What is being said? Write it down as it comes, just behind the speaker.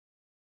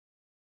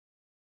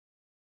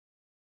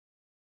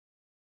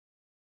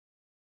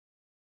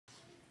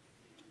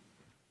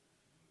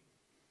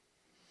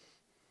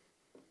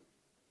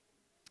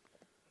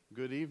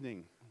good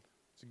evening.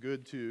 It's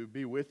good to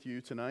be with you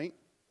tonight.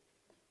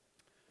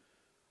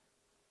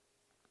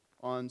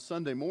 On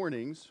Sunday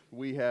mornings,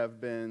 we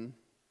have been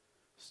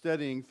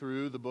studying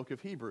through the book of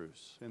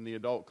Hebrews in the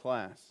adult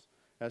class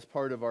as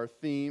part of our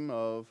theme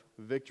of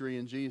victory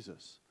in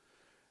Jesus.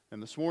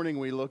 And this morning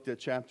we looked at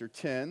chapter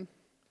 10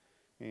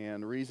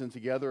 and reasoned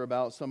together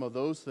about some of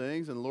those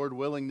things. And Lord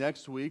willing,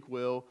 next week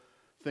we'll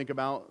think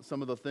about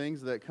some of the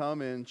things that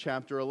come in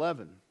chapter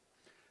 11.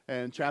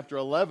 And chapter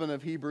 11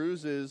 of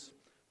Hebrews is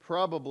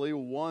probably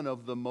one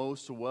of the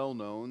most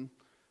well-known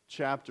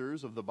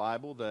chapters of the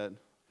Bible that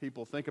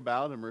people think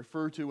about and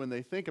refer to when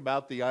they think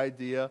about the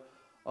idea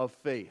of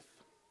faith.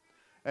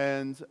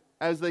 And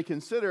as we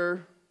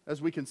consider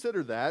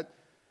that,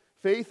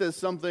 faith is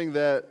something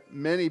that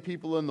many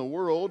people in the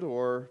world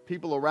or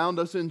people around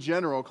us in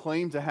general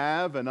claim to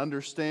have and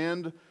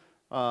understand,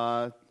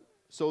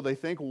 so they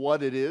think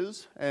what it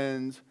is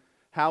and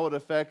how it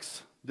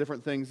affects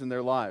different things in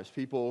their lives.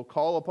 People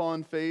call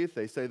upon faith,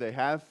 they say they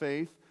have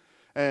faith,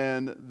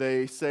 and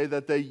they say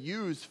that they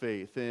use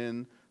faith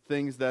in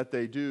things that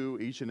they do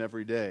each and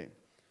every day.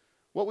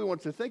 What we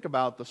want to think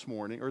about this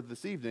morning, or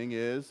this evening,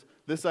 is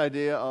this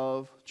idea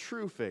of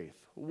true faith.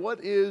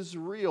 What is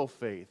real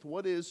faith?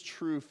 What is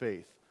true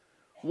faith?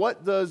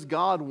 What does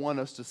God want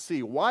us to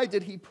see? Why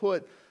did He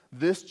put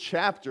this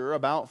chapter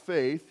about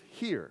faith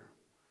here?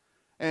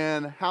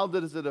 And how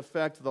does it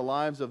affect the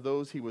lives of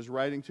those He was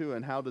writing to,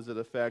 and how does it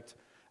affect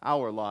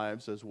our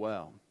lives as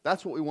well?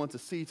 That's what we want to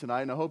see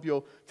tonight, and I hope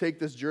you'll take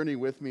this journey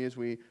with me as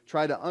we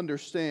try to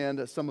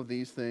understand some of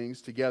these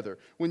things together.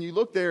 When you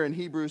look there in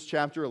Hebrews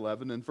chapter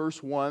 11 and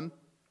verse 1,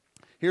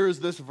 here is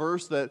this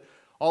verse that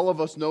all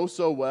of us know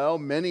so well.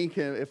 Many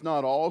can, if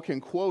not all, can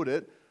quote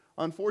it.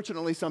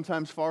 Unfortunately,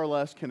 sometimes far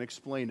less can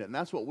explain it. And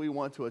that's what we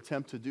want to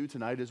attempt to do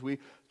tonight as we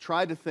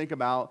try to think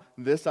about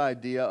this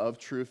idea of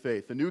true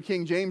faith. The New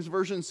King James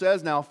Version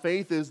says, "Now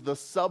faith is the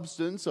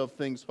substance of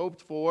things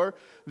hoped for,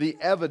 the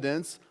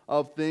evidence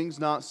of things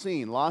not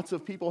seen." Lots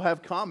of people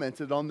have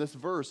commented on this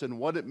verse and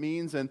what it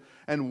means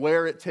and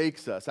where it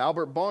takes us.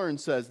 Albert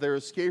Barnes says, "There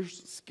is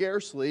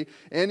scarcely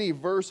any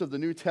verse of the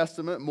New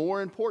Testament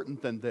more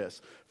important than this,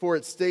 for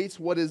it states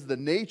what is the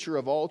nature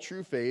of all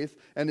true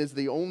faith and is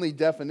the only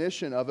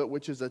definition of it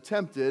which is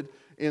attempted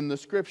in the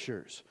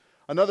Scriptures."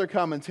 Another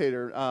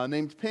commentator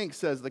named Pink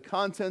says, "The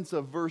contents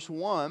of verse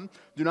 1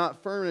 do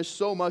not furnish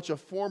so much a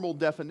formal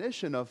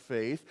definition of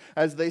faith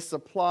as they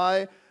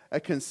supply a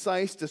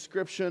concise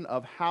description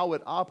of how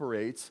it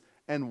operates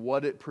and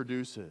what it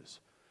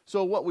produces."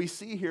 So what we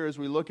see here as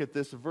we look at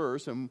this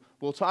verse, and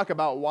we'll talk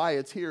about why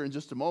it's here in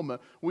just a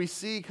moment, we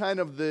see kind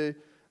of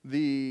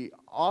the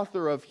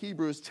author of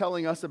Hebrews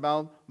telling us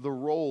about the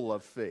role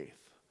of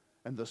faith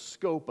and the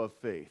scope of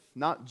faith,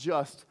 not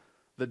just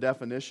the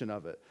definition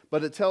of it,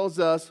 but it tells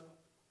us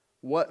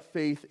what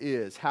faith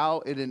is,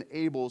 how it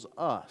enables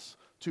us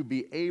to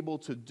be able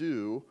to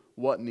do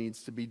what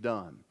needs to be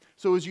done.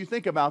 So as you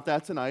think about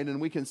that tonight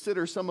and we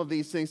consider some of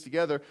these things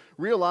together,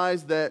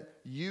 realize that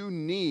you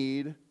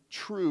need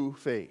true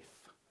faith.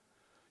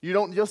 You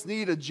don't just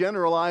need a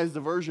generalized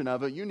version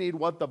of it. You need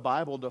what the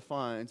Bible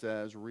defines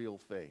as real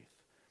faith,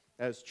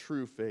 as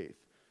true faith.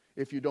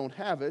 If you don't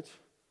have it,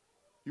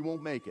 you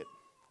won't make it.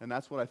 And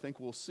that's what I think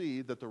we'll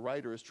see that the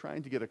writer is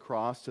trying to get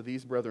across to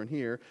these brethren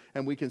here,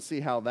 and we can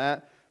see how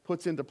that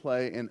puts into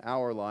play in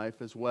our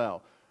life as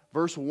well.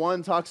 Verse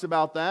 1 talks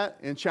about that.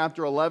 In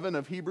chapter 11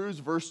 of Hebrews,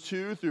 verse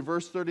 2 through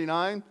verse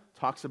 39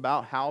 talks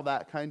about how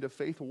that kind of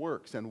faith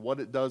works and what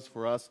it does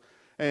for us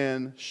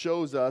and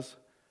shows us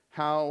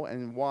how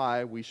and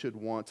why we should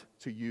want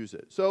to use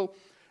it. So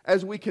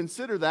as we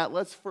consider that,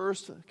 let's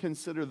first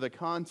consider the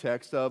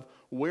context of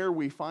where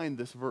we find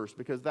this verse,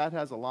 because that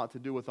has a lot to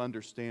do with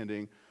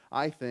understanding,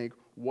 I think,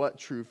 what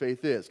true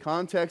faith is.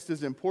 Context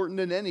is important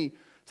in any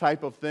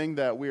type of thing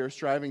that we are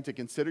striving to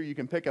consider. You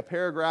can pick a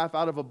paragraph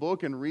out of a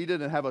book and read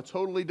it and have a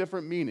totally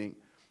different meaning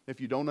if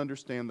you don't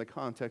understand the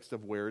context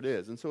of where it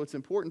is. And so it's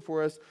important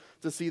for us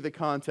to see the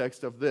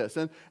context of this.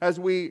 And as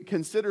we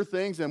consider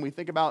things and we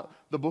think about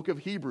the book of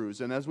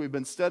Hebrews, and as we've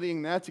been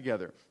studying that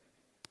together,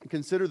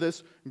 consider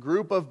this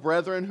group of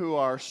brethren who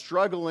are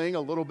struggling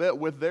a little bit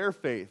with their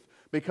faith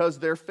because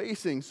they're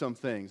facing some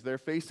things. They're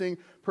facing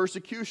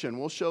persecution.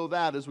 We'll show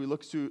that as we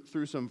look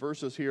through some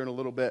verses here in a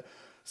little bit.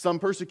 Some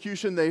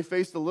persecution they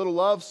faced a little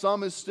of,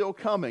 some is still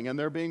coming, and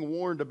they're being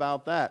warned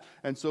about that.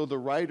 And so the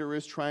writer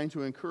is trying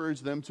to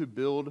encourage them to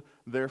build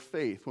their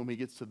faith when we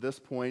get to this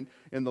point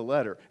in the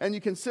letter. And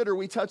you consider,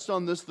 we touched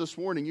on this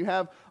morning, you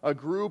have a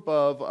group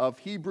of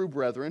Hebrew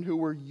brethren who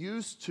were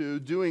used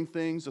to doing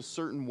things a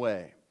certain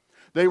way.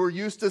 They were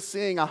used to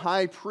seeing a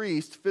high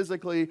priest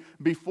physically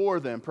before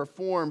them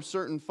perform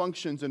certain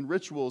functions and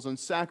rituals and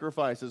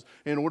sacrifices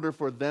in order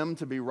for them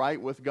to be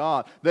right with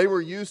God. They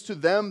were used to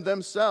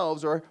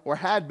themselves, or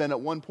had been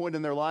at one point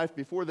in their life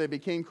before they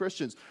became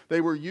Christians.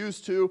 They were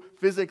used to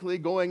physically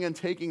going and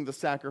taking the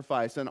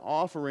sacrifice and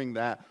offering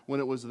that when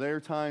it was their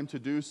time to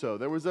do so.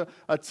 There was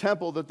a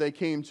temple that they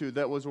came to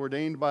that was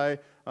ordained by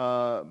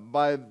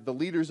the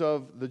leaders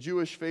of the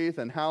Jewish faith,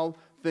 and how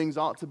things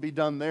ought to be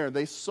done there.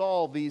 They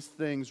saw these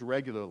things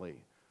regularly.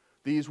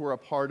 These were a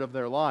part of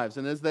their lives.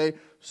 And as they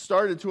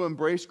started to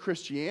embrace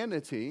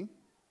Christianity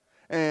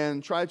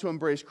and try to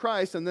embrace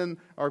Christ and then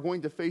are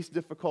going to face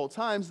difficult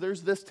times,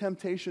 there's this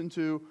temptation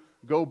to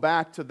go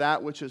back to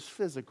that which is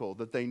physical,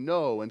 that they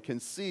know and can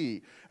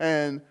see,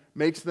 and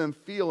makes them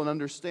feel and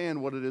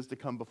understand what it is to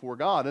come before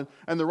God.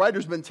 And the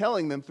writer's been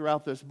telling them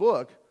throughout this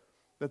book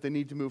that they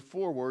need to move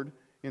forward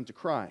into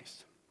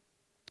Christ.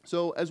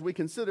 So as we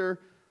consider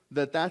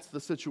that that's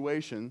the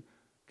situation,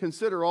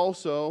 consider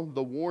also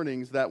the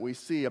warnings that we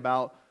see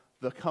about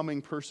the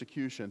coming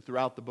persecution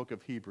throughout the book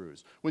of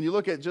Hebrews. When you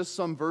look at just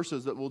some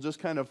verses that we'll just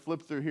kind of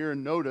flip through here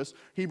and notice,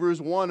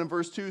 Hebrews 1 and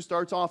verse 2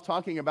 starts off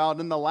talking about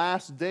in the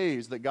last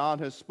days that God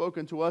has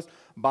spoken to us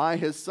by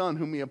His Son,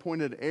 whom He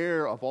appointed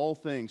heir of all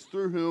things,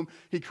 through whom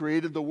He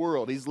created the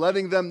world. He's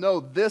letting them know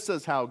this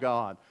is how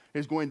God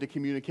is going to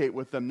communicate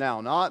with them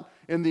now, not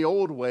in the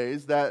old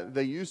ways that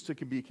they used to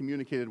be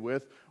communicated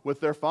with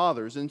their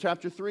fathers. In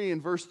chapter 3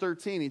 and verse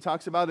 13, He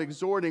talks about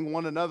exhorting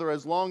one another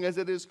as long as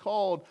it is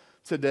called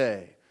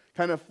today,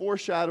 kind of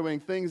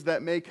foreshadowing things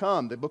that may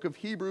come. The book of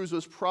Hebrews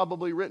was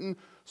probably written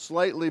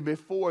slightly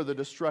before the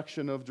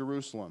destruction of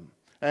Jerusalem.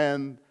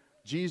 And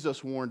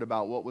Jesus warned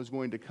about what was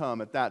going to come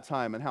at that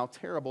time and how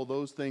terrible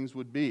those things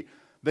would be.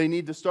 They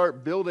need to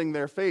start building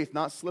their faith,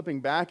 not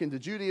slipping back into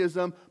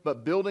Judaism,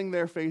 but building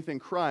their faith in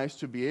Christ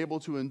to be able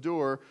to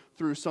endure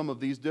through some of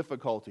these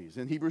difficulties.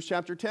 In Hebrews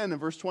chapter 10 and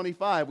verse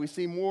 25, we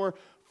see more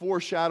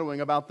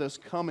foreshadowing about this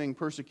coming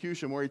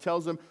persecution, where he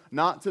tells them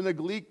not to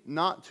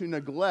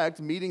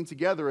neglect meeting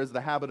together as the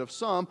habit of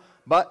some,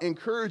 but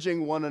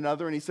encouraging one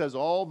another. And he says,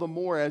 all the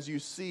more as you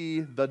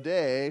see the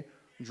day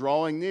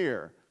drawing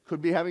near.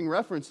 Could be having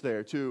reference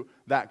there to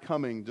that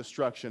coming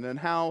destruction and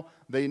how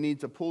they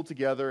need to pull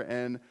together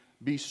and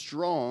be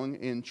strong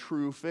in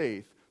true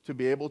faith to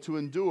be able to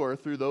endure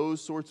through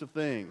those sorts of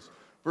things.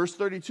 Verse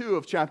 32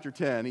 of chapter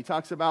 10, he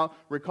talks about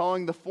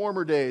recalling the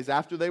former days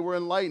after they were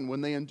enlightened,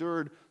 when they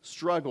endured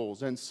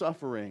struggles and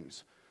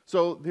sufferings.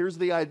 So here's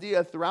the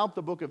idea throughout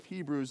the book of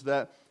Hebrews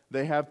that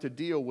they have to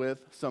deal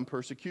with some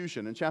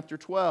persecution. In chapter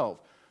 12,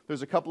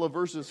 there's a couple of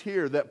verses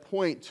here that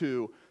point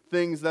to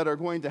things that are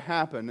going to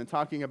happen and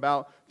talking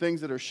about things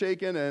that are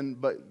shaken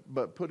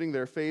but putting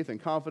their faith and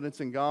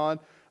confidence in God,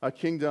 a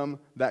kingdom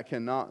that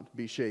cannot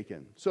be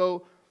shaken.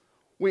 So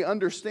we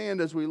understand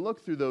as we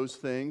look through those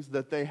things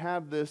that they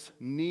have this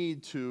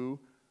need to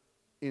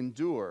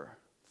endure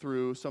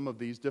through some of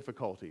these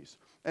difficulties.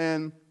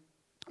 And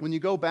when you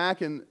go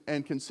back and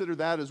consider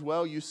that as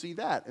well, you see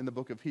that in the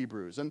book of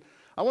Hebrews. And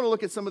I want to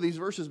look at some of these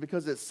verses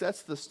because it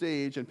sets the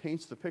stage and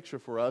paints the picture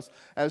for us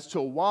as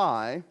to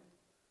why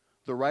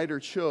the writer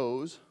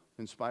chose,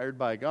 inspired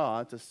by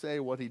God, to say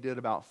what he did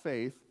about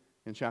faith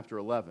in chapter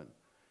 11.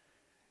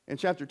 In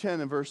chapter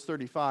 10 and verse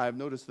 35,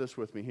 notice this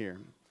with me here,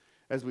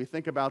 as we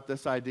think about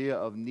this idea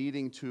of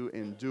needing to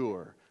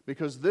endure,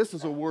 because this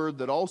is a word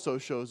that also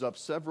shows up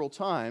several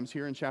times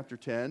here in chapter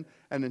 10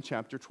 and in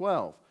chapter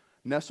 12.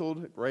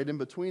 Nestled right in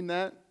between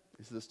that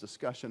is this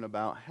discussion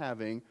about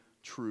having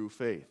true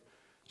faith.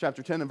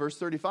 Chapter 10 and verse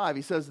 35,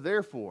 he says,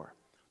 therefore,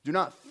 do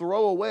not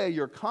throw away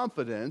your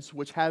confidence,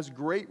 which has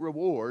great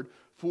reward,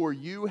 for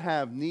you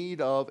have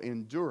need of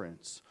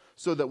endurance,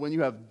 so that when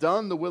you have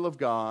done the will of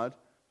God,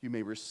 you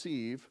may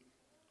receive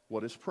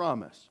what is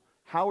promised.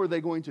 How are they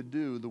going to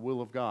do the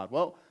will of God?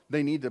 Well,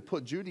 they need to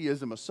put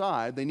Judaism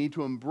aside. They need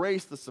to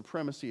embrace the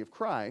supremacy of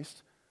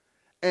Christ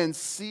and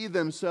see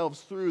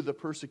themselves through the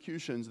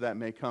persecutions that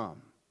may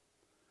come.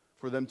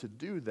 For them to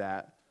do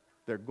that,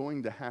 they're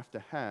going to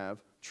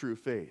have true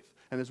faith.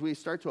 And as we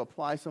start to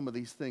apply some of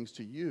these things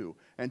to you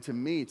and to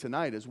me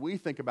tonight, as we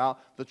think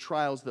about the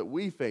trials that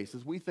we face,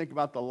 as we think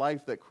about the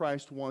life that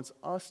Christ wants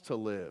us to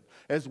live,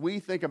 as we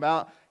think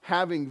about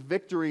having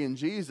victory in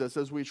Jesus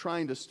as we're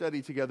trying to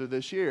study together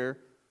this year,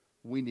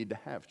 we need to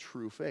have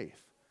true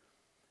faith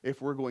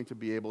if we're going to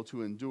be able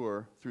to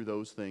endure through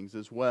those things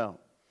as well.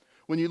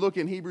 When you look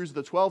in Hebrews,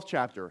 the 12th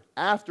chapter,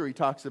 after he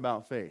talks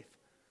about faith,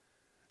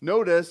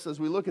 notice as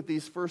we look at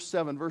these first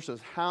 7 verses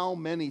how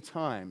many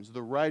times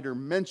the writer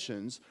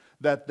mentions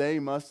that they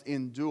must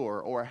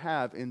endure or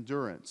have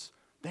endurance.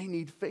 They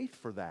need faith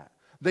for that.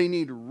 They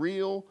need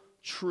real,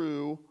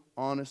 true,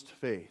 honest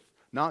faith.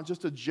 Not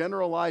just a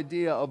general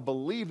idea of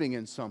believing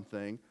in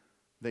something.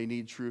 They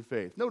need true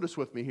faith. Notice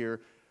with me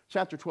here,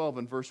 chapter 12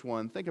 and verse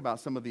 1. Think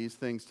about some of these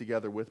things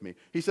together with me.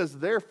 He says,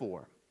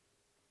 therefore,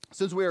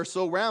 since we are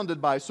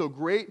surrounded by so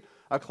great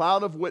a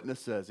cloud of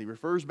witnesses. He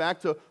refers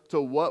back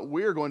to what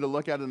we're going to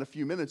look at in a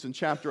few minutes in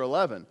chapter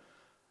 11,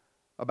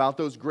 about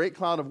those great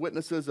cloud of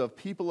witnesses of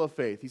people of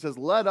faith. He says,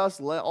 let us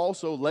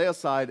also lay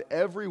aside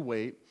every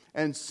weight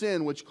and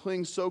sin which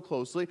clings so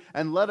closely,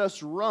 and let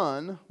us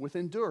run with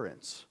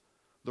endurance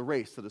the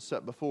race that is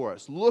set before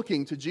us,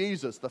 looking to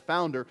Jesus, the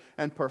founder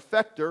and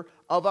perfecter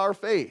of our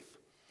faith,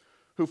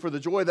 who for the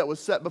joy that was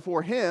set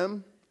before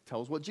him,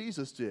 tells what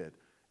Jesus did,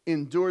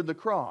 endured the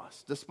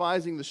cross,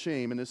 despising the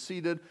shame, and is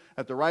seated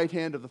at the right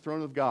hand of the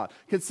throne of God.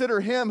 Consider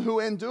him who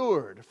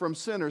endured from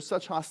sinners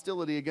such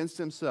hostility against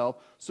himself,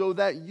 so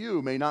that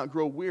you may not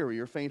grow weary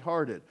or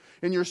faint-hearted.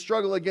 In your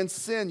struggle against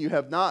sin, you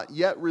have not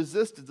yet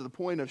resisted to the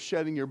point of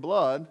shedding your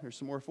blood. There's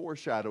some more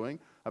foreshadowing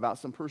about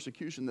some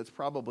persecution that's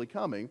probably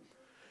coming.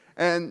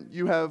 And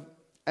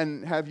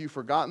have you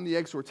forgotten the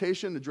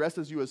exhortation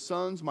addresses you as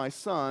sons? My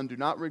son, do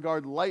not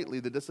regard lightly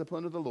the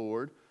discipline of the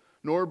Lord,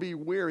 nor be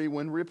weary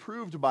when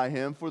reproved by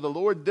him. For the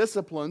Lord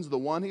disciplines the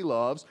one he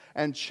loves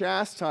and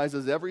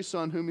chastises every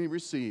son whom he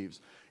receives.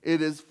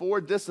 It is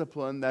for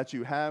discipline that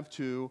you have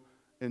to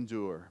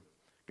endure.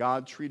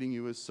 God treating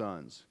you as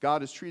sons.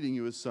 God is treating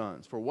you as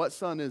sons. For what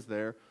son is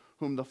there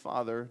whom the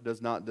Father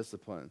does not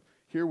discipline?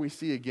 Here we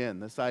see again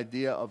this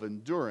idea of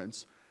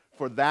endurance.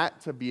 For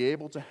that to be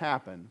able to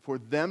happen, for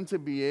them to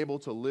be able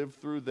to live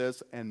through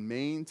this and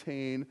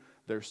maintain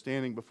their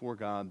standing before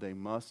God, they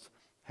must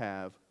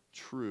have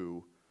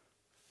true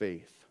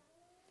faith.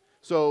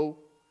 So,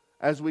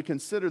 as we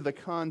consider the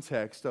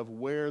context of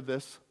where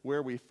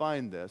we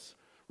find this,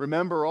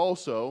 remember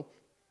also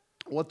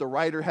what the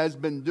writer has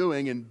been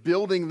doing in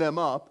building them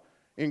up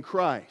in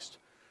Christ,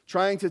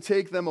 trying to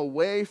take them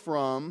away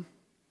from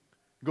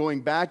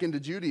going back into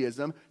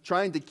Judaism,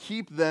 trying to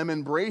keep them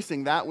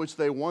embracing that which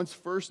they once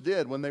first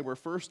did when they were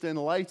first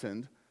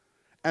enlightened,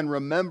 and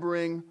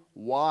remembering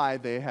why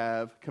they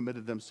have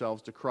committed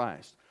themselves to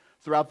Christ.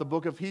 Throughout the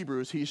book of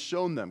Hebrews, he's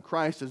shown them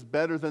Christ is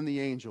better than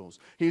the angels.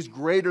 He's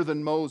greater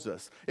than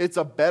Moses. It's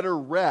a better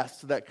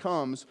rest that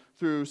comes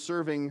through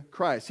serving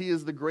Christ. He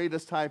is the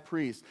greatest high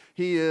priest.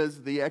 He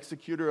is the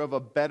executor of a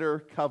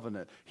better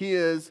covenant. He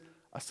is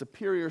a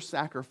superior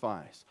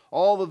sacrifice.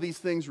 All of these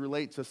things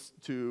relate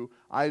to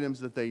items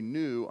that they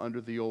knew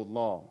under the old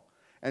law,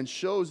 and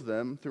shows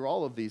them through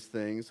all of these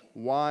things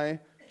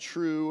why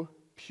true,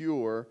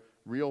 pure,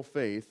 real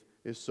faith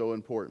is so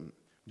important.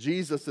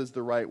 Jesus is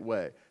the right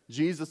way.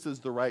 Jesus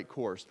is the right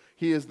course.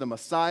 He is the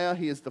Messiah.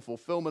 He is the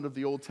fulfillment of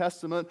the Old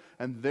Testament,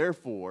 and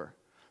therefore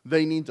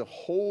they need to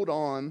hold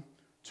on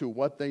to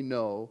what they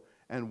know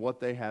and what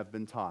they have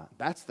been taught.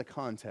 That's the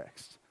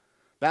context.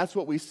 That's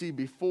what we see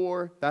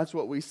before. That's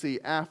what we see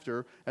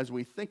after as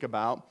we think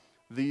about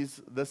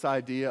this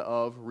idea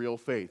of real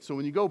faith. So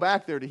when you go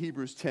back there to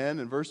Hebrews 10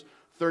 and verse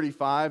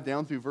 35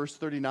 down through verse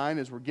 39,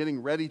 as we're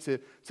getting ready to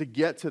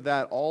get to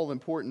that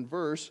all-important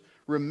verse,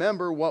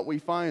 remember what we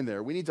find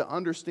there. We need to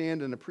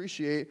understand and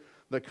appreciate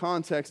the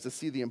context to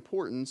see the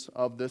importance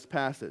of this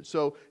passage.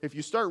 So if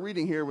you start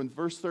reading here with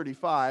verse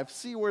 35,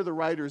 see where the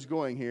writer is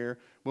going here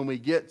when we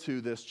get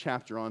to this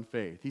chapter on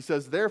faith. He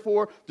says,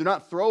 therefore, do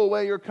not throw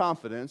away your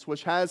confidence,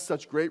 which has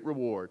such great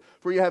reward.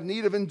 For you have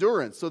need of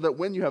endurance, so that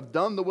when you have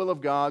done the will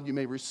of God, you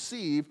may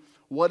receive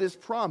what is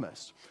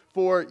promised.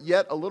 For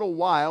yet a little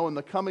while, and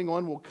the coming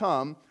one will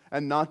come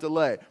and not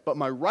delay. But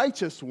my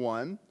righteous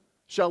one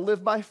shall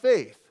live by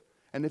faith.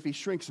 And if he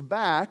shrinks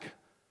back,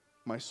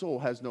 my soul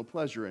has no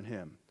pleasure in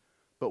him.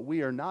 But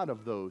we are not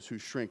of those who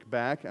shrink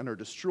back and are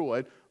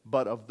destroyed,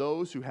 but of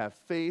those who have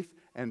faith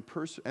and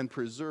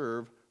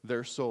preserve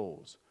their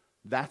souls.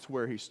 That's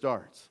where he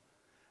starts.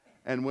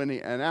 And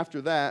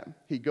after that,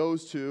 he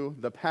goes to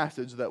the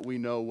passage that we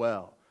know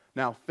well.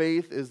 Now,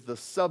 faith is the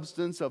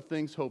substance of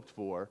things hoped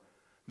for,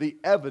 the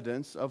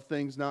evidence of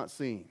things not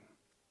seen.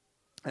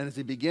 And as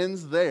he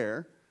begins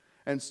there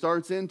and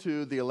starts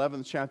into the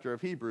 11th chapter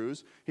of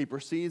Hebrews, he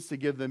proceeds to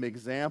give them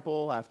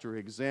example after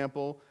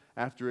example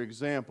after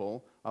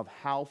example of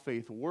how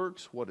faith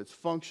works, what its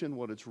function,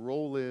 what its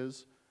role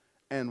is,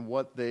 and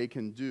what they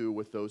can do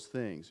with those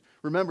things.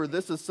 Remember,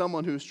 this is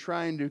someone who's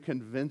trying to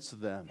convince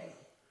them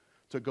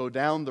to go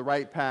down the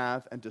right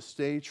path and to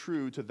stay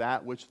true to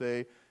that which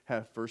they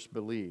have first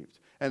believed.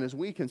 And as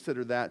we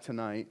consider that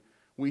tonight,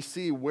 we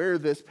see where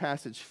this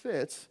passage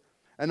fits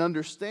and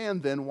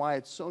understand then why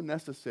it's so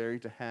necessary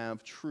to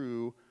have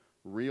true,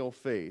 real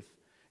faith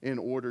in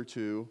order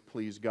to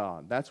please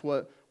God. That's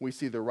what we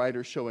see the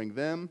writer showing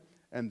them,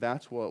 and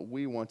that's what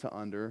we want to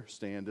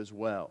understand as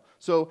well.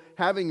 So,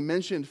 having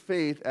mentioned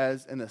faith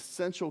as an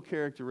essential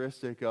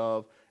characteristic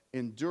of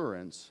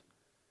endurance,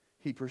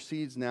 he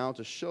proceeds now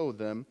to show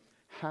them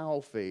how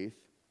faith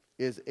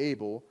is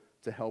able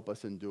to help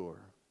us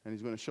endure. And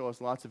he's going to show us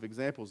lots of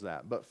examples of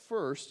that. But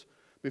first,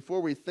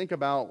 before we think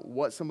about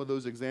what some of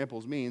those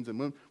examples means,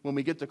 and when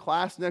we get to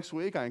class next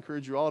week, I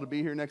encourage you all to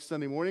be here next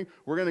Sunday morning.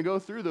 We're going to go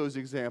through those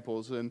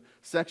examples and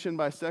section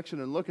by section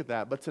and look at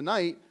that. But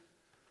tonight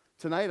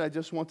I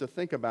just want to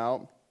think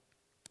about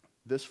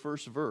this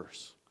first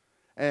verse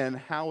and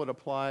how it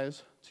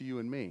applies to you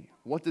and me.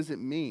 What does it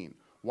mean?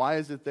 Why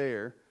is it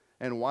there?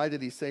 And why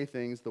did he say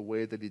things the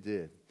way that he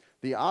did?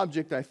 The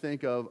object, I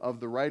think,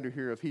 of the writer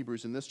here of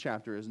Hebrews in this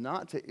chapter is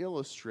not to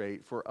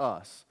illustrate for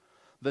us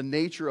the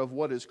nature of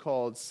what is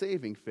called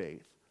saving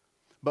faith,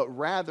 but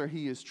rather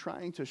he is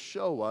trying to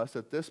show us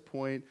at this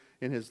point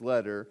in his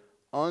letter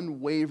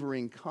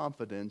unwavering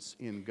confidence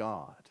in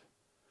God.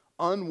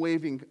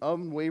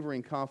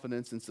 Unwavering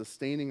confidence in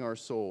sustaining our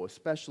soul,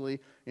 especially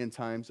in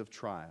times of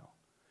trial,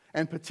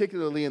 and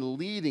particularly in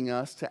leading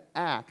us to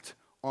act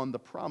on the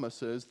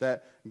promises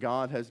that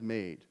God has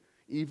made,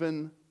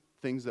 even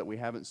things that we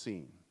haven't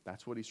seen.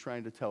 That's what he's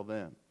trying to tell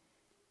them.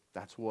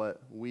 That's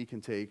what we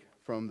can take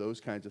from those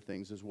kinds of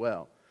things as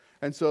well.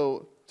 And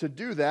so to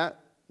do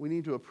that, we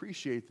need to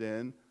appreciate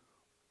then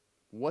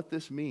what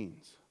this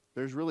means.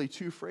 There's really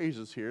two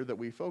phrases here that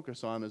we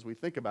focus on as we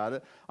think about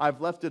it.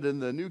 I've left it in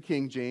the New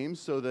King James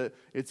so that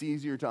it's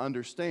easier to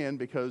understand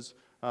because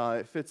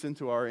it fits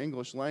into our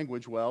English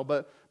language well.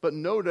 But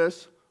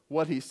notice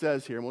what he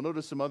says here, and we'll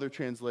notice some other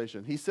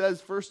translation. He says,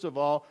 first of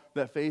all,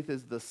 that faith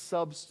is the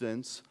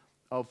substance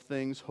of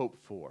things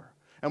hoped for.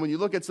 And when you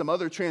look at some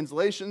other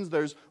translations,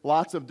 there's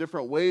lots of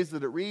different ways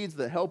that it reads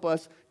that help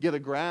us get a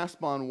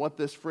grasp on what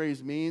this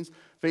phrase means.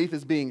 Faith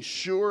is being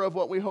sure of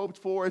what we hoped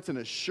for. It's an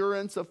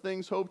assurance of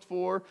things hoped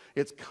for.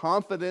 It's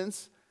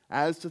confidence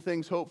as to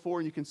things hoped for.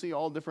 And you can see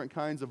all different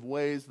kinds of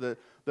ways that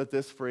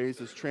this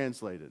phrase is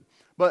translated.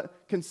 But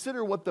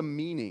consider what the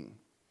meaning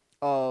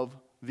of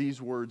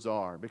these words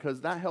are,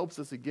 because that helps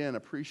us again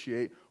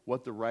appreciate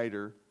what the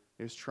writer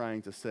is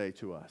trying to say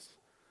to us.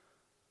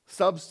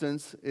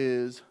 Substance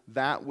is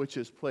that which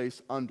is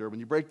placed under.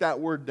 When you break that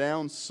word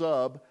down,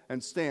 sub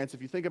and stance,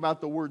 if you think about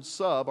the word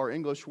sub, our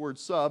English word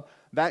sub,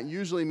 that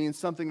usually means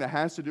something that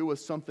has to do with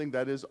something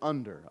that is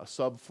under. A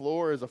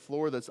subfloor is a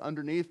floor that's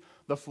underneath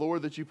the floor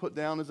that you put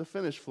down as a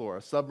finished floor.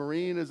 A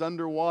submarine is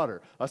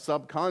underwater. A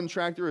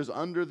subcontractor is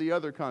under the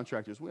other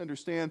contractors. We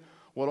understand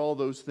what all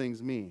those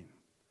things mean.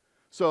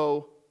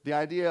 So the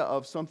idea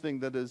of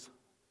something that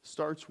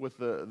starts with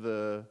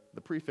the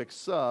prefix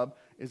sub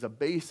is a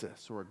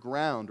basis or a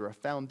ground or a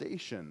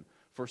foundation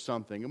for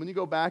something. And when you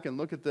go back and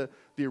look at the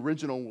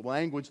original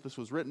language this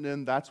was written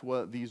in, that's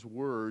what these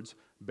words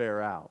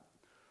bear out.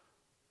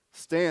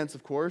 Stance,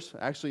 of course,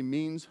 actually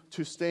means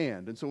to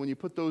stand. And so when you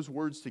put those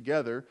words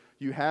together,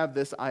 you have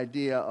this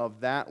idea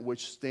of that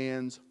which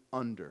stands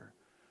under.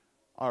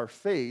 Our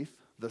faith,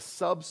 the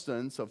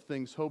substance of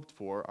things hoped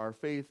for, our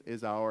faith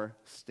is our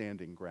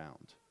standing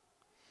ground.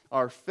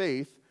 Our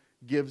faith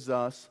gives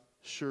us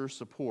sure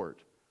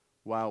support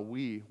while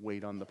we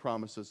wait on the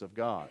promises of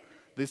God.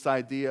 This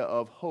idea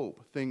of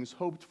hope, things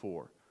hoped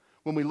for.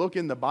 When we look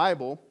in the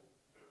Bible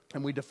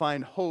and we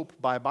define hope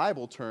by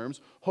Bible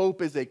terms,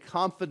 hope is a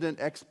confident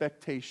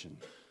expectation.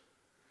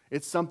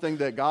 It's something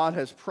that God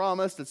has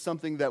promised. It's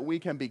something that we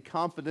can be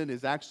confident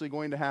is actually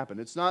going to happen.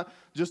 It's not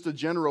just a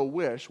general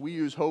wish. We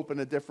use hope in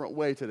a different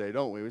way today,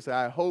 don't we? We say,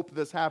 I hope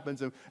this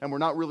happens, and we're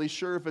not really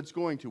sure if it's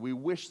going to. We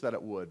wish that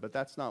it would, but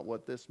that's not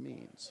what this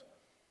means.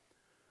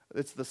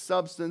 It's the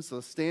substance,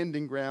 the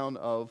standing ground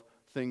of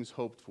things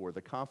hoped for,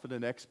 the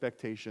confident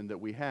expectation that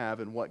we have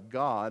in what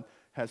God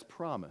has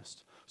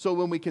promised. So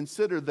when we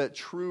consider that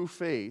true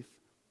faith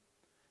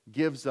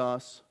gives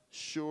us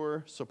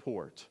sure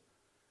support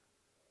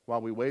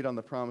while we wait on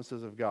the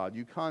promises of God,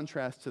 you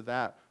contrast to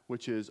that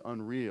which is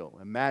unreal,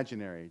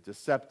 imaginary,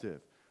 deceptive,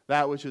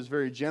 that which is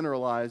very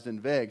generalized and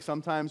vague.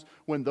 Sometimes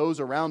when those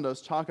around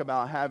us talk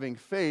about having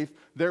faith,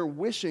 they're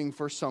wishing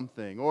for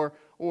something or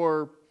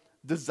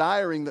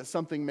desiring that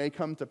something may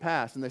come to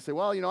pass. And they say,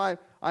 well,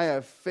 I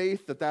have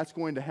faith that that's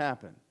going to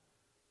happen.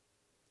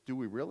 Do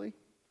we really?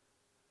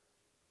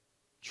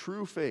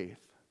 True faith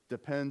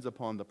depends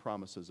upon the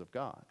promises of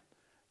God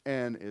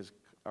and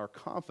are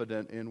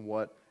confident in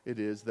what it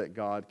is that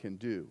God can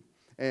do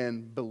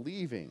and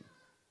believing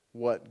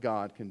what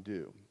God can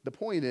do. The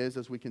point is,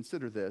 as we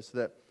consider this,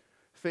 that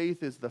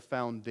faith is the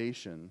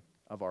foundation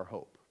of our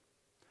hope.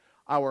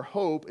 Our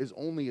hope is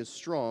only as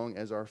strong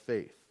as our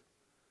faith.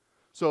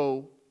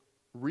 So,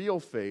 real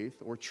faith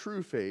or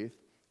true faith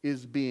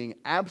is being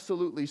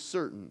absolutely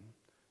certain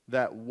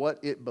that what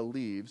it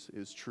believes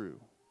is true.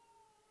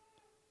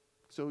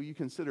 So you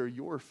consider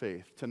your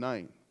faith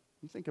tonight.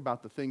 You think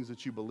about the things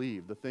that you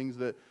believe, the things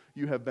that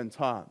you have been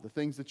taught, the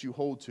things that you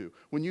hold to.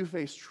 When you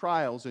face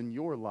trials in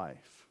your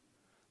life,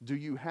 do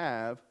you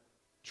have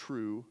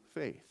true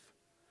faith?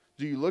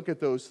 Do you look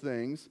at those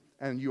things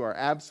and you are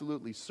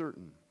absolutely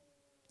certain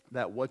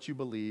that what you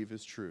believe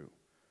is true?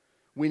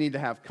 We need to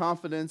have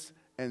confidence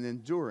and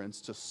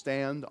endurance to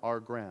stand our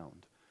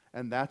ground.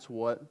 And that's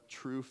what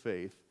true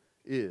faith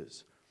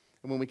is.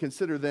 And when we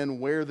consider then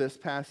where this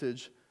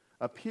passage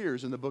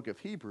appears in the book of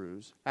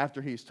Hebrews,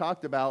 after he's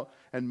talked about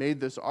and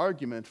made this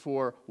argument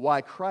for why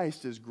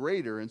Christ is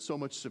greater and so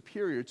much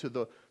superior to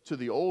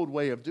the old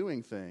way of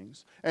doing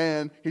things,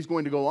 and he's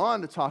going to go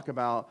on to talk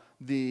about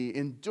the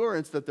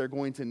endurance that they're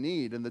going to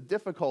need and the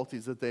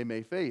difficulties that they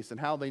may face and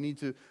how they need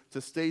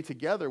to stay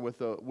together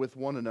with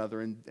one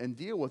another and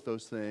deal with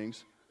those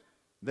things.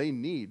 They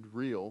need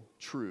real,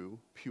 true,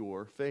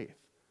 pure faith.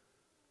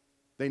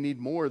 They need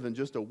more than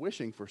just a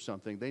wishing for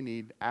something. They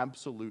need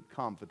absolute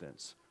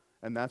confidence.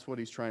 And that's what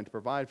he's trying to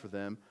provide for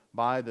them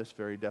by this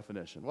very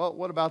definition. Well,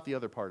 what about the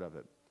other part of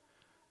it?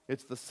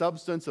 It's the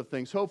substance of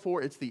things hoped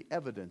for. It's the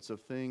evidence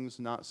of things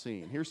not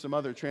seen. Here's some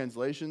other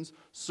translations.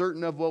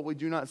 Certain of what we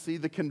do not see,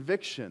 the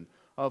conviction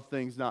of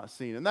things not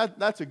seen. And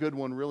that's a good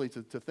one really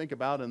to think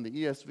about. And the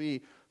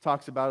ESV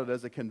talks about it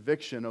as a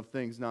conviction of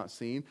things not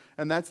seen.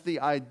 And that's the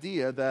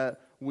idea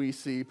that we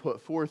see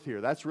put forth here.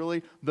 That's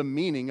really the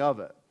meaning of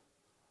it.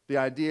 the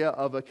idea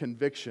of a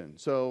conviction.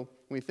 So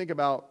when we think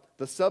about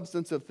the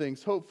substance of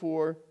things hoped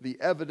for, the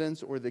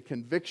evidence or the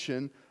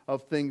conviction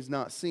of things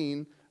not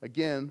seen,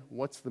 again,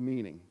 what's the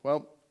meaning?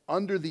 Well,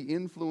 under the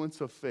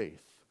influence of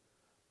faith,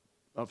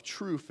 of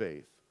true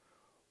faith,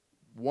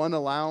 one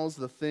allows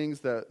the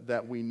things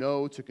that we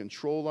know to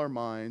control our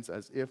minds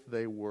as if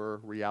they were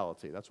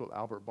reality. That's what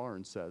Albert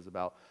Barnes says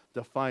about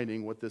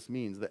defining what this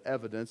means, the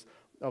evidence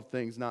of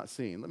things not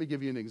seen. Let me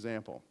give you an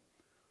example.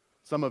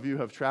 Some of you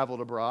have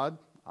traveled abroad.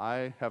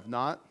 I have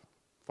not,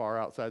 far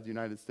outside the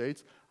United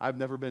States. I've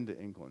never been to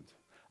England.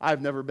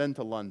 I've never been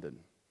to London.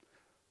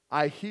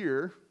 I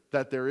hear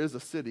that there is a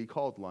city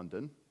called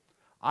London.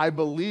 I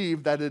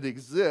believe that it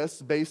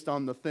exists based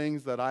on the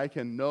things that I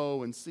can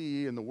know and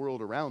see in the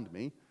world around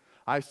me.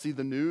 I see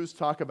the news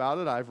talk about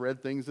it. I've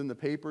read things in the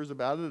papers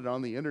about it and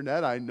on the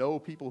internet. I know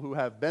people who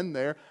have been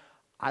there.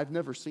 I've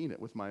never seen it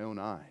with my own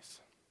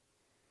eyes.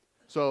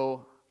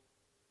 So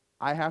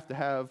I have to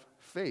have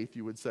faith,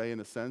 you would say,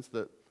 in a sense,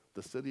 that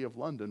the city of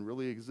London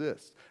really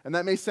exists. And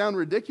that may sound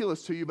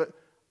ridiculous to you, but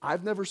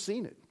I've never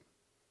seen it.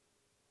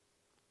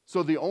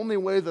 So the only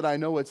way that I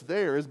know it's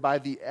there is by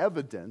the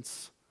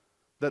evidence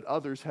that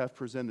others have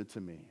presented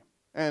to me.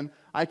 And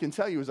I can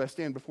tell you as I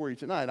stand before you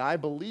tonight, I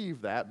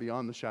believe that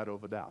beyond the shadow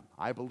of a doubt.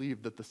 I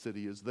believe that the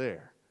city is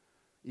there,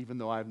 even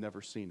though I've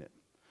never seen it.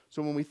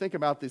 So when we think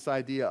about this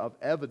idea of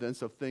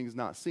evidence of things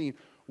not seen,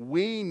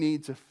 we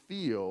need to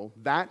feel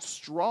that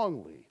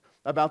strongly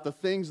about the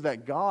things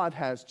that God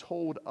has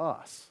told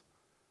us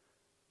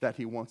that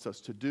He wants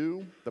us to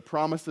do, the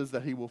promises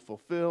that He will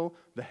fulfill,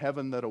 the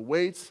heaven that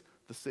awaits,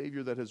 the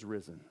Savior that has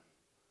risen.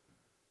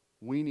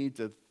 We need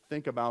to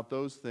think about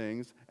those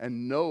things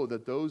and know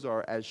that those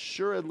are as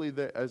assuredly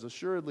there as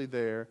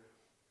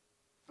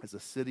a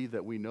city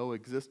that we know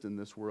exists in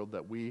this world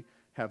that we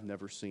have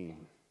never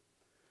seen.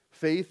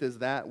 Faith is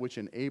that which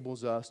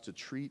enables us to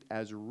treat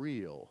as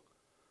real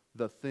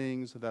the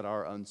things that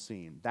are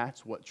unseen.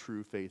 That's what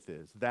true faith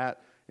is.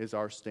 That is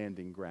our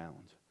standing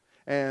ground.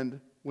 And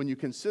when you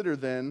consider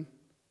then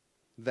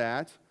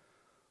that,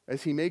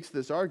 as he makes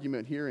this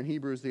argument here in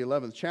Hebrews the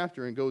 11th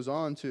chapter and goes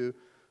on to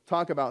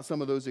talk about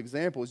some of those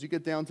examples, you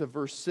get down to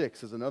verse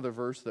 6 is another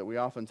verse that we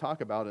often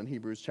talk about in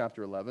Hebrews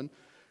chapter 11.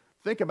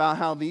 Think about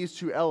how these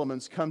two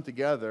elements come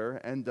together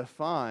and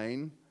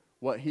define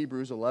what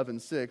Hebrews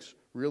 11:6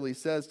 really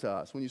says to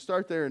us. When you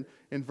start there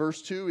in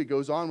verse 2, he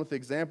goes on with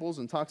examples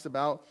and talks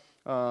about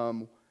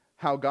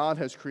how God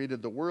has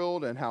created the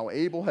world and how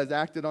Abel has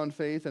acted on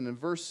faith. And in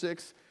verse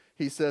 6,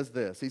 he says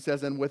this. He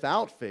says, "And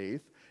without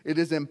faith, it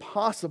is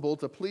impossible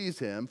to please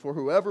Him, for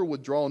whoever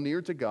would draw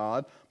near to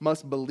God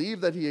must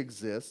believe that He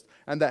exists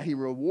and that He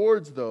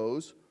rewards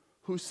those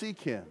who seek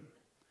Him."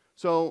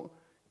 So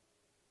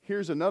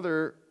here's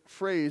another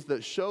phrase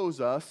that shows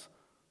us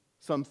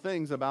some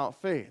things about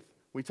faith.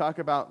 We talk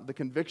about the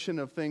conviction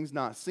of things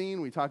not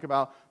seen. We talk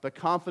about the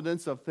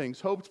confidence of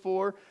things hoped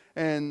for.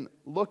 And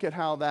look at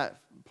how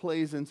that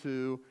plays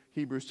into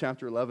Hebrews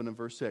chapter 11 and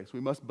verse 6.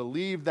 We must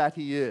believe that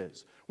He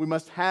is. We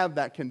must have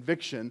that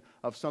conviction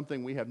of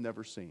something we have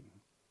never seen.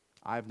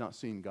 I have not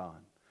seen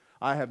God.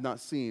 I have not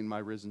seen my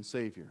risen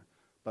Savior,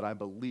 but I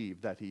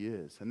believe that He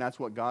is. And that's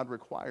what God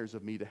requires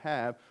of me, to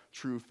have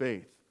true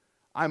faith.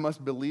 I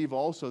must believe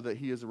also that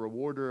He is a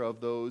rewarder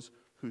of those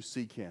who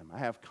seek Him. I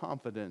have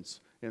confidence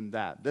in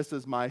that. This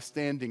is my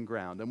standing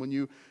ground. And when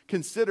you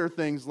consider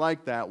things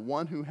like that,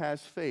 one who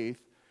has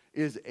faith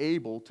is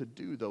able to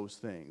do those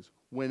things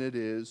when it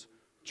is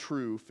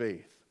true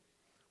faith,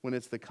 when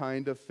it's the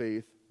kind of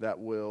faith that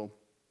will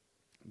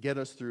get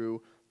us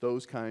through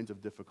those kinds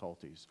of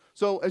difficulties.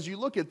 So as you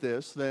look at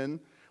this, then,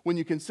 when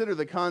you consider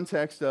the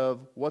context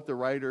of what the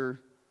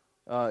writer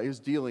is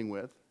dealing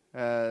with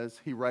as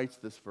he writes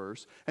this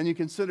verse, and you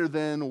consider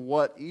then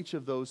what each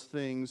of those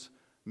things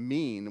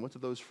mean, what do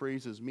those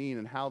phrases mean,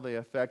 and how they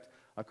affect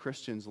a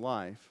Christian's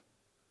life,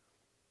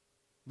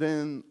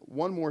 then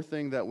one more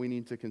thing that we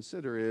need to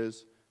consider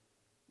is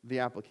the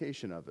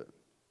application of it.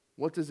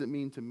 What does it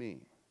mean to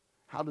me?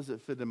 How does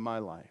it fit in my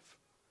life?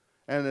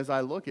 And as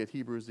I look at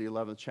Hebrews the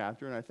 11th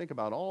chapter and I think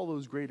about all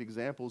those great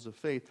examples of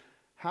faith,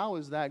 how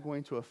is that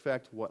going to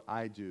affect what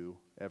I do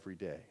every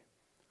day?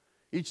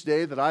 Each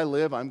day that I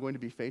live, I'm going to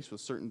be faced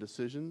with certain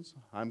decisions.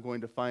 I'm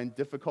going to find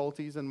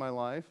difficulties in my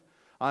life.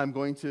 I'm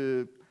going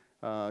to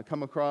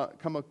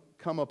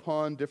come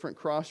upon different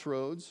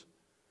crossroads.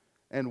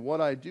 And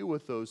what I do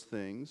with those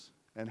things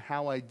and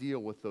how I deal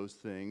with those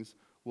things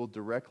will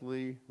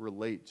directly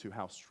relate to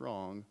how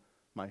strong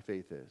my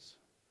faith is.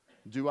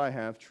 Do I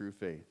have true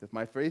faith? If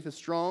my faith is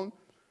strong,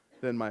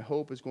 then my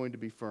hope is going to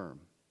be firm.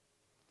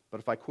 But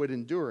if I quit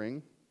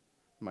enduring,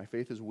 my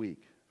faith is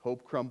weak.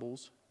 Hope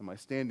crumbles, and my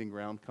standing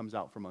ground comes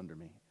out from under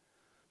me.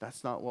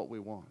 That's not what we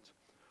want.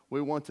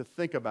 We want to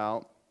think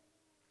about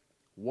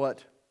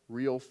what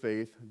real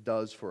faith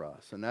does for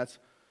us. And that's,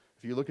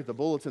 if you look at the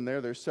bulletin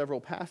there, there's several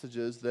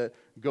passages that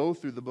go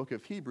through the book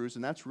of Hebrews,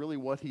 and that's really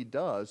what he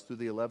does through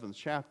the 11th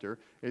chapter,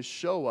 is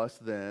show us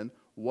then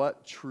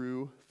what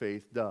true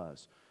faith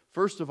does.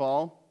 First of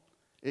all,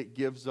 it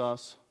gives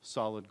us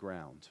solid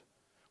ground.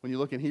 When you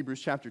look in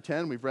Hebrews chapter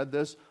 10, we've read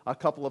this a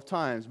couple of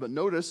times, but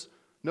notice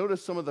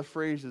some of the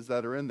phrases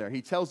that are in there.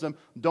 He tells them,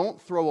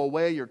 don't throw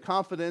away your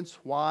confidence.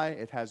 Why?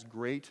 It has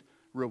great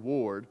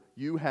reward.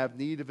 You have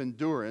need of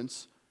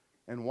endurance.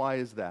 And why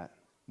is that?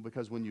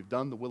 Because when you've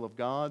done the will of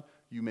God,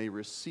 you may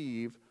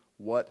receive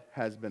what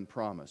has been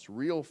promised.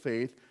 Real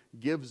faith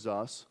gives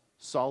us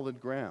solid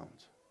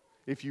ground.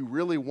 If you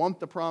really want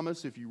the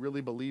promise, if you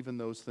really believe in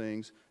those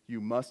things, you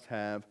must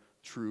have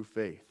true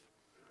faith.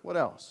 What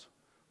else?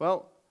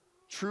 Well,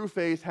 true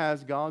faith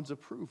has God's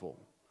approval.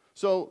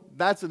 So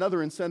that's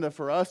another incentive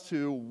for us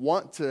to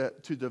want to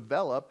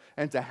develop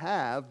and to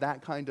have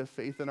that kind of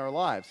faith in our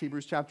lives.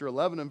 Hebrews chapter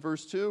 11 and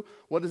verse 2,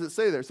 what does it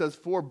say there? It says,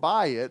 for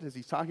by it, as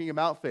he's talking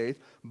about faith,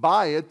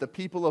 by it the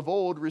people of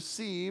old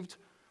received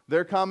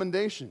their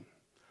commendation.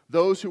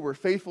 Those who were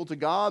faithful to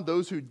God,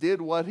 those who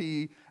did what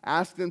he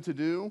asked them to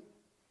do,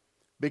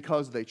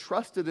 because they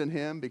trusted in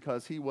him,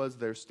 because he was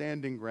their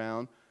standing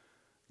ground,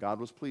 God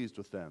was pleased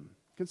with them.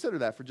 Consider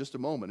that for just a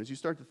moment. As you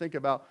start to think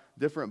about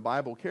different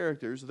Bible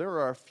characters, there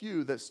are a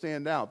few that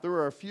stand out. There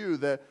are a few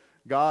that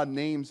God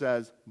names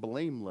as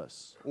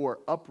blameless or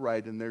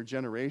upright in their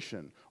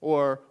generation,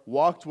 or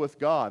walked with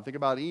God. Think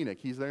about Enoch.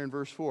 He's there in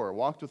verse 4.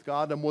 Walked with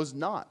God and was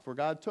not, for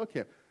God took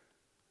him.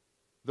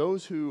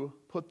 Those who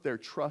put their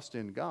trust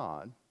in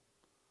God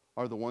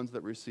are the ones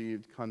that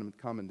received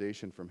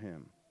commendation from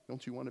him.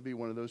 Don't you want to be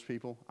one of those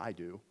people? I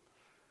do.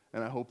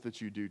 And I hope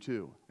that you do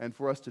too. And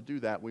for us to do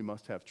that, we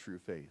must have true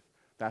faith.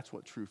 That's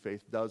what true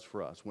faith does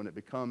for us, when it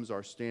becomes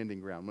our standing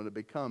ground, when it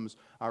becomes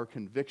our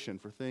conviction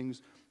for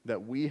things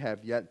that we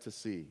have yet to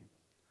see.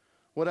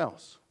 What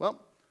else?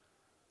 Well,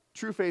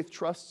 true faith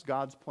trusts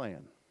God's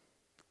plan.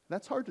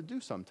 That's hard to do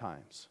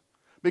sometimes,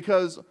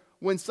 because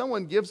when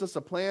someone gives us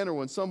a plan, or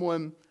when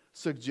someone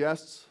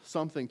suggests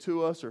something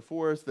to us or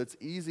for us that's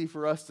easy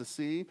for us to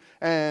see,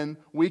 and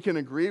we can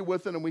agree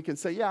with it and we can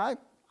say, yeah,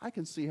 I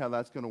can see how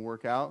that's going to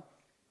work out,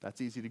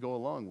 that's easy to go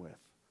along with.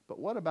 But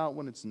what about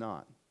when it's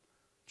not?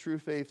 True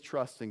faith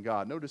trusts in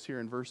God. Notice here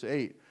in verse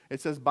 8,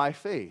 it says, by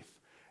faith,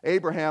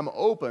 Abraham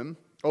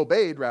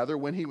obeyed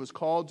when he was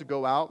called to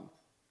go out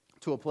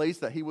to a place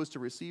that he was to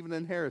receive an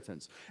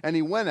inheritance. And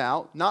he went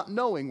out, not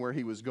knowing where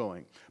he was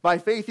going. By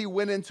faith he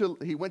went to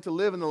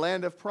live in the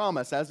land of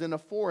promise, as in a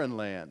foreign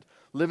land,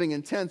 living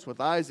in tents with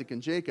Isaac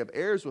and Jacob,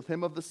 heirs with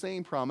him of the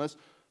same promise,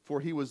 for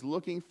he was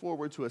looking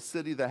forward to a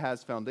city that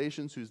has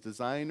foundations, whose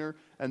designer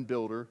and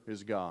builder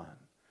is God.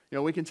 You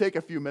know, we can take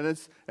a few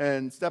minutes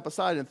and step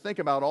aside and think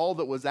about all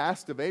that was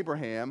asked of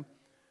Abraham.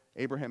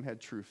 Abraham had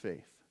true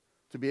faith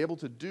to be able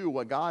to do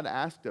what God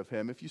asked of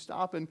him. If you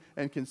stop and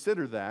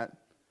consider that,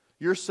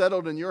 you're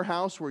settled in your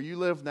house where you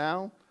live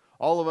now.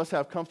 All of us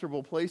have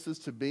comfortable places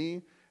to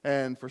be.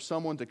 And for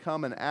someone to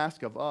come and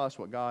ask of us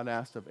what God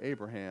asked of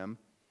Abraham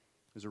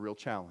is a real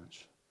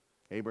challenge.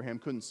 Abraham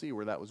couldn't see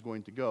where that was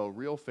going to go.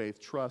 Real faith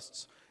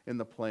trusts in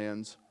the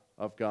plans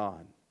of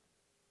God.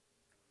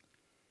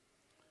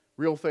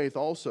 Real faith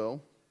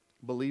also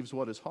believes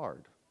what is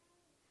hard.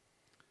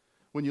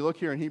 When you look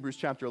here in Hebrews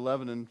chapter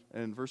 11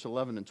 and verse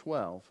 11 and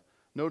 12,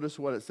 notice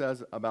what it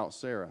says about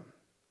Sarah.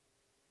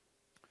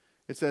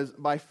 It says,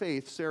 by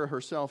faith, Sarah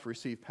herself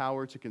received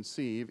power to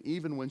conceive,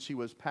 even when she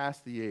was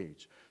past the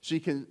age,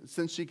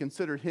 since she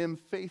considered him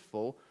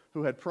faithful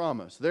who had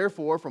promised.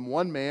 Therefore, from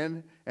one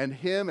man, and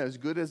him as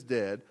good as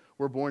dead,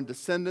 were born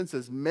descendants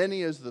as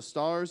many as the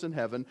stars in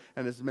heaven,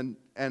 and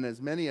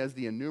as many as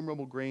the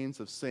innumerable grains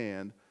of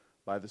sand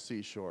by the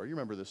seashore. You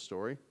remember this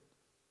story.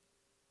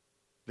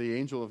 The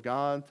angel of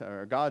God,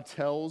 or God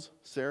tells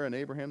Sarah and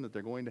Abraham that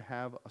they're going to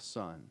have a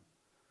son.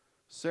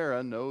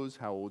 Sarah knows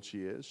how old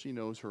she is. She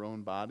knows her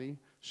own body.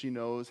 She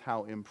knows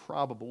how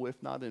improbable,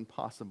 if not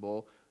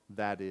impossible,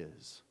 that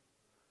is.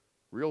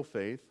 Real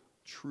faith,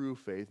 true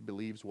faith,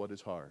 believes what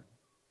is hard.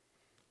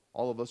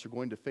 All of us are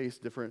going to face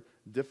different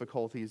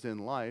difficulties in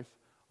life.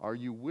 Are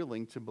you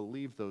willing to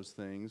believe those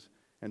things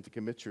and to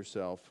commit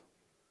yourself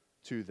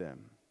to them?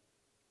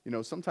 You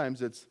know,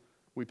 sometimes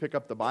we pick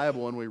up the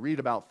Bible and we read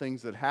about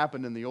things that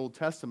happened in the Old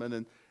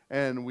Testament,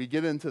 and we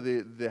get into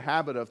the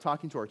habit of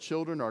talking to our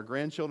children, our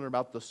grandchildren,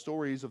 about the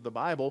stories of the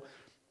Bible.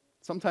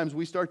 Sometimes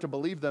we start to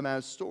believe them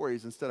as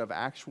stories instead of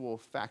actual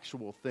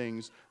factual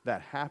things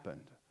that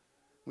happened.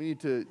 We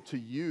need to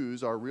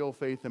use our real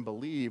faith and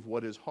believe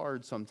what is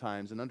hard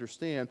sometimes and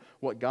understand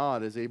what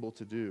God is able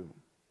to do.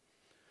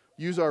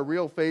 Use our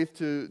real faith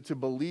to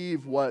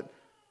believe what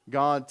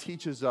God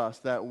teaches us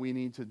that we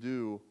need to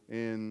do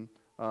in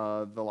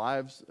our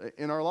lives,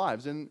 in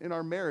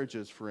our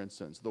marriages, for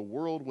instance. The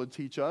world would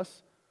teach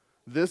us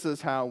this is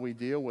how we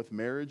deal with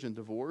marriage and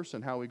divorce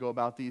and how we go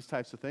about these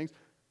types of things.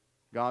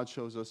 God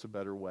shows us a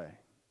better way.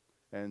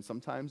 And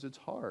sometimes it's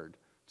hard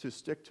to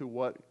stick to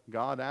what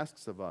God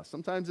asks of us.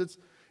 Sometimes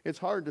it's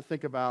hard to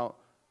think about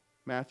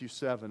Matthew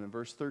 7 and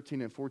verse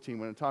 13 and 14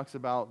 when it talks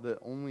about that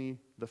only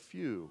the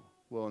few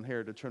will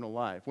inherit eternal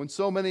life. When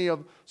so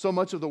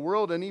much of the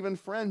world and even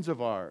friends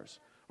of ours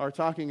are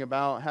talking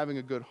about having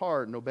a good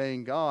heart and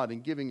obeying God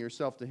and giving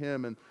yourself to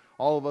Him, and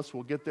all of us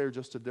will get there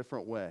just a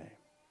different way.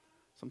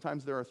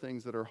 Sometimes there are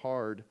things that are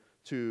hard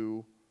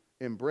to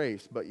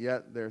embrace, but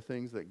yet there are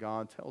things that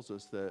God tells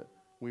us that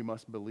we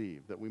must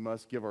believe, that we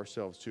must give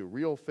ourselves to.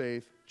 Real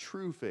faith,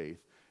 true faith,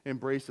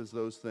 embraces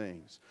those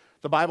things.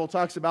 The Bible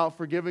talks about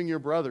forgiving your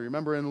brother.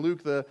 Remember in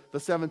Luke, the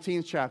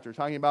 17th chapter,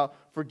 talking about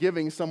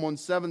forgiving someone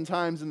 7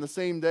 times in the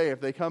same day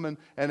if they come and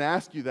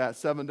ask you that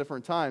 7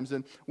 different times.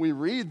 And we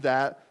read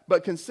that,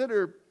 but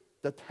consider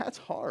that that's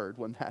hard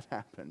when that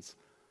happens.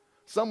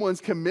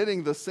 Someone's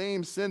committing the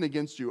same sin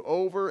against you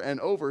over and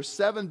over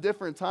 7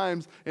 different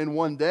times in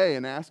one day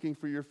and asking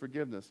for your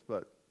forgiveness.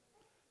 But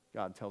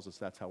God tells us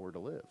that's how we're to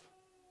live.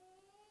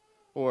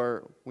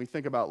 Or we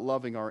think about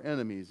loving our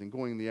enemies and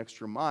going the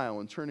extra mile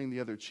and turning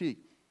the other cheek.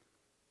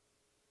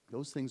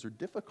 Those things are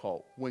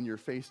difficult when you're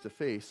face to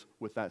face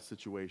with that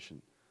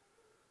situation.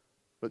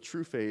 But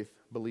true faith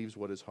believes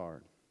what is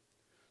hard.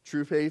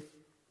 True faith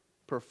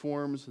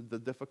performs the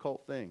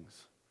difficult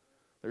things.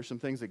 There's some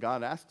things that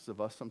God asks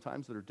of us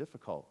sometimes that are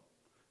difficult.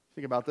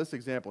 Think about this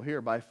example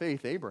here. By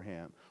faith,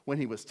 Abraham, when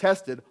he was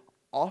tested,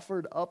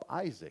 offered up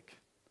Isaac,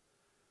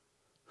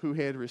 who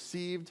had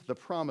received the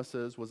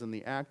promises, was in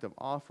the act of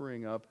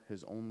offering up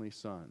his only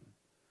son.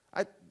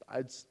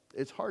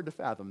 It's hard to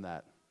fathom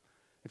that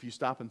if you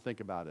stop and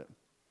think about it.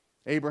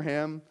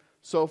 Abraham,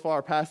 so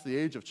far past the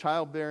age of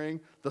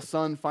childbearing, the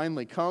son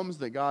finally comes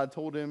that God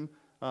told him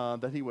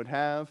that he would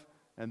have,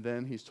 and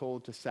then he's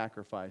told to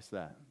sacrifice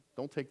that.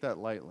 Don't take that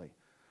lightly.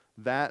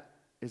 That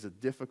is a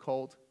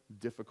difficult,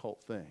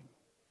 difficult thing.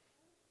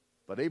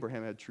 But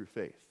Abraham had true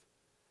faith.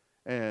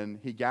 And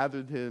he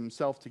gathered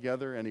himself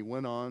together and he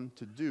went on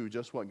to do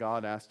just what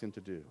God asked him to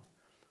do.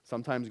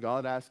 Sometimes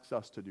God asks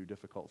us to do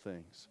difficult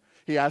things.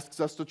 He asks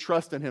us to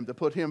trust in him, to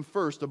put him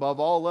first above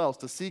all else,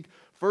 to seek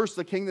first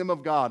the kingdom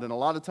of God. And a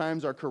lot of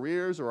times our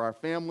careers or our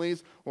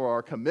families or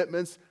our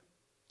commitments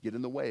get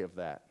in the way of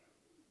that.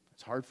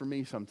 It's hard for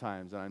me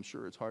sometimes, and I'm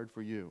sure it's hard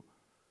for you.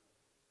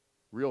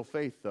 Real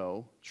faith,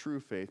 though, true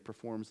faith,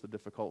 performs the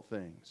difficult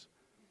things.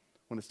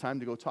 When it's time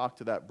to go talk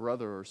to that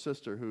brother or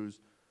sister who's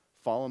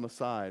fallen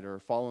aside or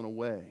fallen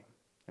away,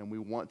 and we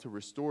want to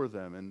restore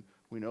them, and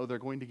we know they're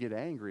going to get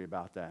angry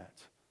about that.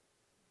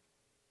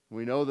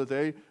 We know that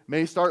they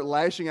may start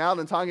lashing out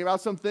and talking about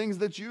some things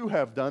that you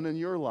have done in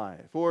your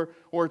life, or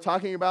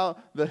talking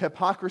about the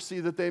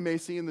hypocrisy that they may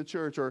see in the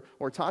church,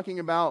 or talking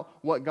about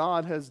what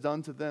God has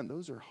done to them.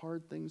 Those are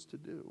hard things to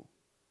do.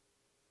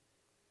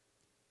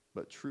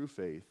 But true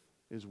faith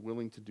is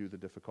willing to do the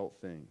difficult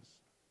things.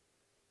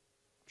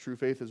 True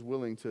faith is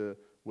willing to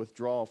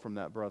withdraw from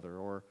that brother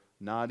or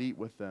not eat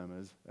with them,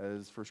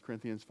 as 1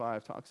 Corinthians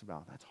 5 talks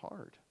about. That's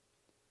hard.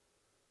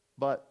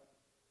 But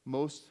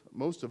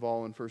most of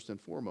all, and first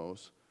and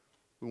foremost,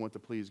 we want to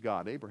please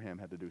God. Abraham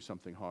had to do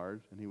something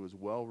hard, and he was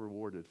well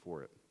rewarded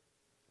for it.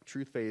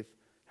 True faith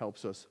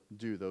helps us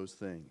do those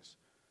things.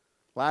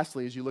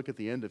 Lastly, as you look at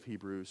the end of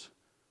Hebrews,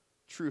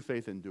 true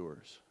faith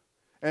endures.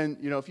 And,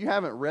 if you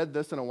haven't read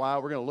this in a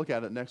while, we're going to look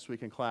at it next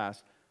week in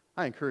class.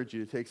 I encourage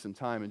you to take some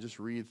time and just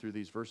read through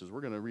these verses.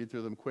 We're going to read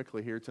through them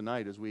quickly here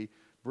tonight as we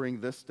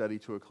bring this study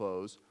to a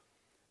close.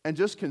 And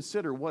just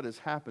consider what has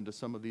happened to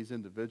some of these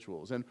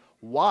individuals and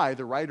why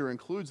the writer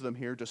includes them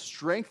here to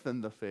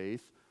strengthen the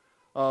faith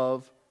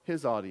of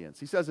his audience.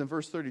 He says in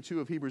verse 32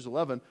 of Hebrews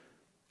 11,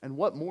 "And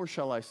what more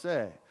shall I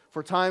say?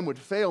 For time would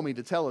fail me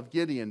to tell of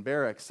Gideon,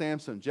 Barak,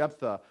 Samson,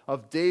 Jephthah,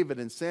 of David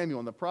and Samuel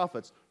and the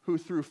prophets, who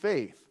through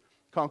faith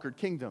conquered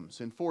kingdoms,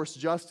 enforced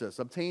justice,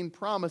 obtained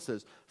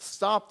promises,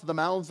 stopped the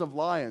mouths of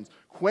lions,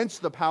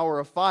 quenched the power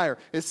of fire,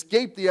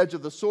 escaped the edge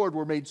of the sword,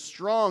 were made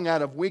strong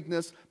out of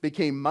weakness,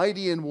 became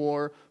mighty in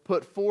war,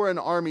 put foreign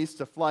armies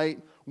to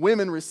flight.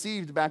 Women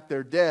received back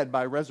their dead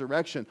by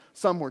resurrection.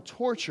 Some were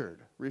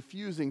tortured,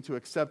 refusing to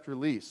accept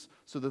release,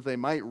 so that they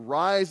might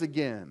rise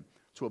again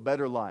to a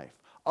better life.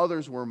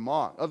 Others were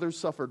mocked. Others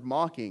suffered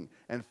mocking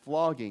and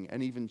flogging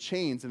and even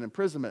chains and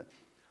imprisonment.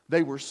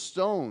 They were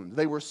stoned.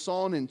 They were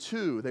sawn in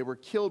two. They were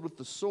killed with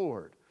the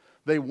sword.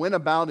 They went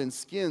about in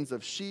skins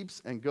of sheep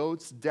and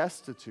goats,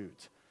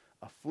 destitute,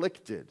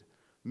 afflicted,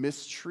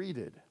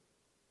 mistreated,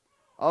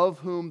 of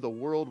whom the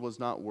world was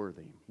not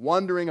worthy,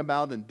 wandering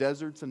about in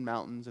deserts and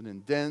mountains and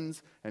in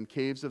dens and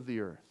caves of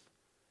the earth."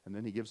 And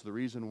then he gives the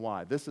reason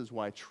why. This is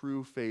why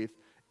true faith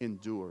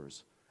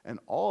endures. "And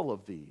all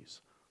of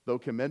these, though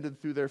commended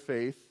through their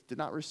faith, did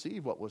not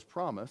receive what was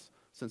promised,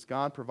 since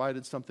God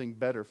provided something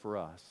better for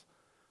us,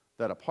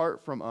 that apart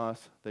from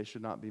us, they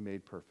should not be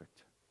made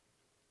perfect."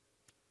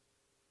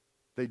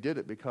 They did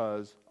it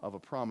because of a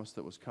promise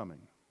that was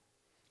coming.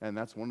 And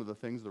that's one of the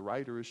things the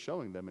writer is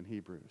showing them in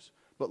Hebrews.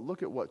 But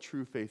look at what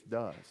true faith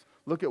does.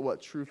 Look at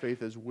what true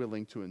faith is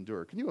willing to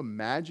endure. Can you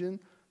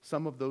imagine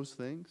some of those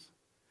things?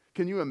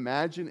 Can you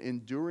imagine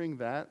enduring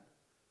that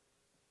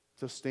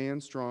to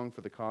stand strong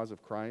for the cause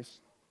of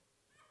Christ?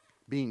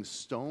 Being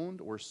stoned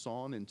or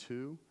sawn in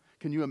two?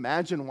 Can you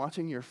imagine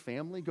watching your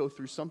family go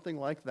through something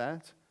like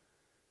that?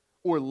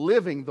 Or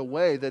living the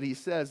way that he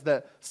says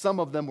that some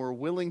of them were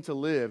willing to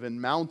live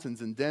in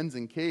mountains and dens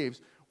and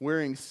caves,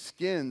 wearing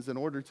skins in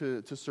order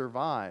to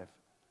survive,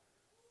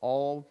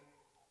 all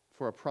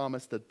for a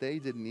promise that they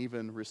didn't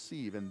even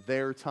receive in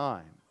their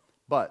time.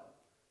 But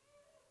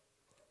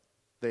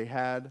they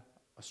had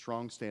a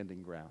strong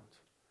standing ground.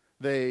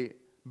 They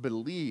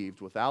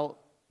believed without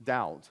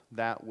doubt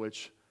that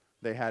which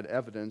they had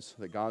evidence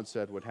that God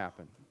said would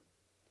happen.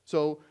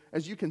 So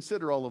as you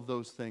consider all of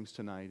those things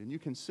tonight, and you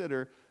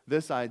consider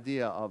this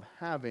idea of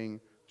having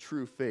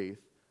true faith,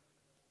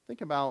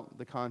 think about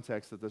the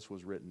context that this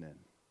was written in.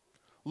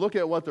 Look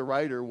at what the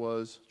writer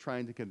was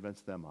trying to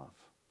convince them of.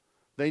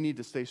 They need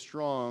to stay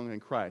strong in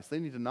Christ. They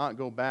need to not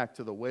go back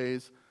to the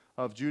ways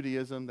of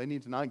Judaism. They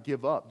need to not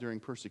give up during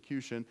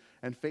persecution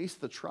and face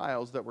the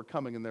trials that were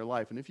coming in their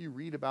life. And if you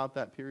read about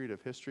that period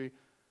of history,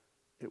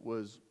 it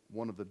was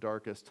one of the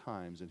darkest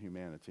times in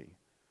humanity.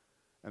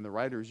 And the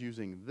writer is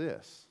using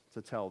this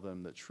to tell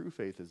them that true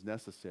faith is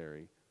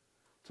necessary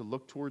to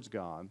look towards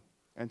God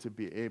and to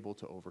be able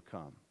to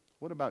overcome.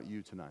 What about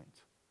you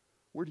tonight?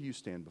 Where do you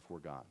stand before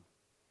God?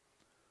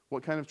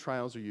 What kind of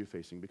trials are you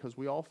facing? Because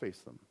we all face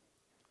them.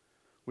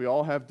 We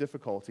all have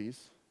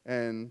difficulties,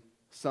 and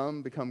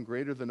some become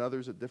greater than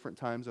others at different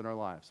times in our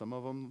lives. Some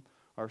of them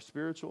are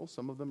spiritual,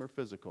 some of them are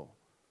physical.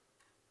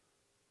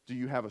 Do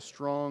you have a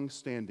strong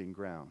standing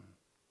ground?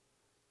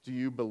 Do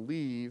you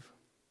believe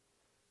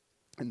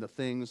in the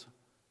things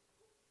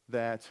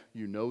that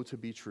you know to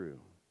be true?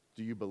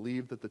 Do you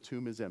believe that the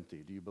tomb is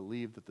empty? Do you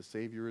believe that the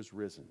Savior is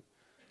risen?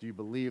 Do you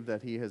believe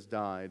that he has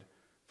died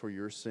for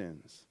your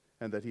sins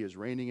and that he is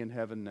reigning in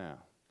heaven now?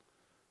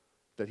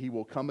 That he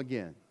will come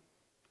again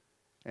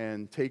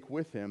and take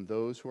with him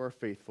those who are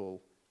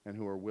faithful and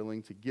who are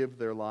willing to give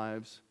their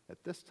lives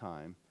at this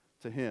time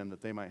to him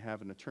that they might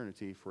have an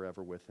eternity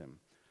forever with him.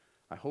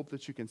 I hope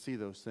that you can see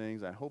those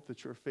things. I hope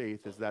that your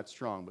faith is that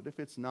strong. But if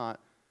it's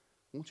not,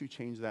 won't you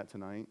change that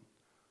tonight?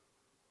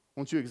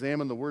 Won't you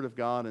examine the Word of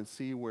God and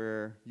see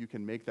where you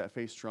can make that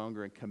faith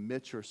stronger and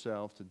commit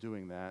yourself to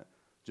doing that,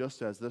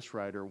 just as this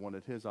writer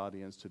wanted his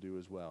audience to do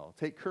as well.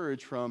 Take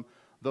courage from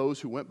those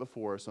who went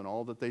before us and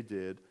all that they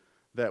did,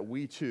 that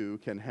we too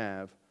can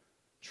have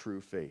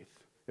true faith.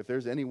 If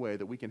there's any way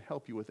that we can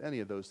help you with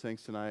any of those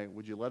things tonight,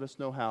 would you let us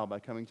know how by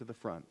coming to the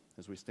front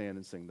as we stand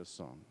and sing this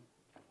song?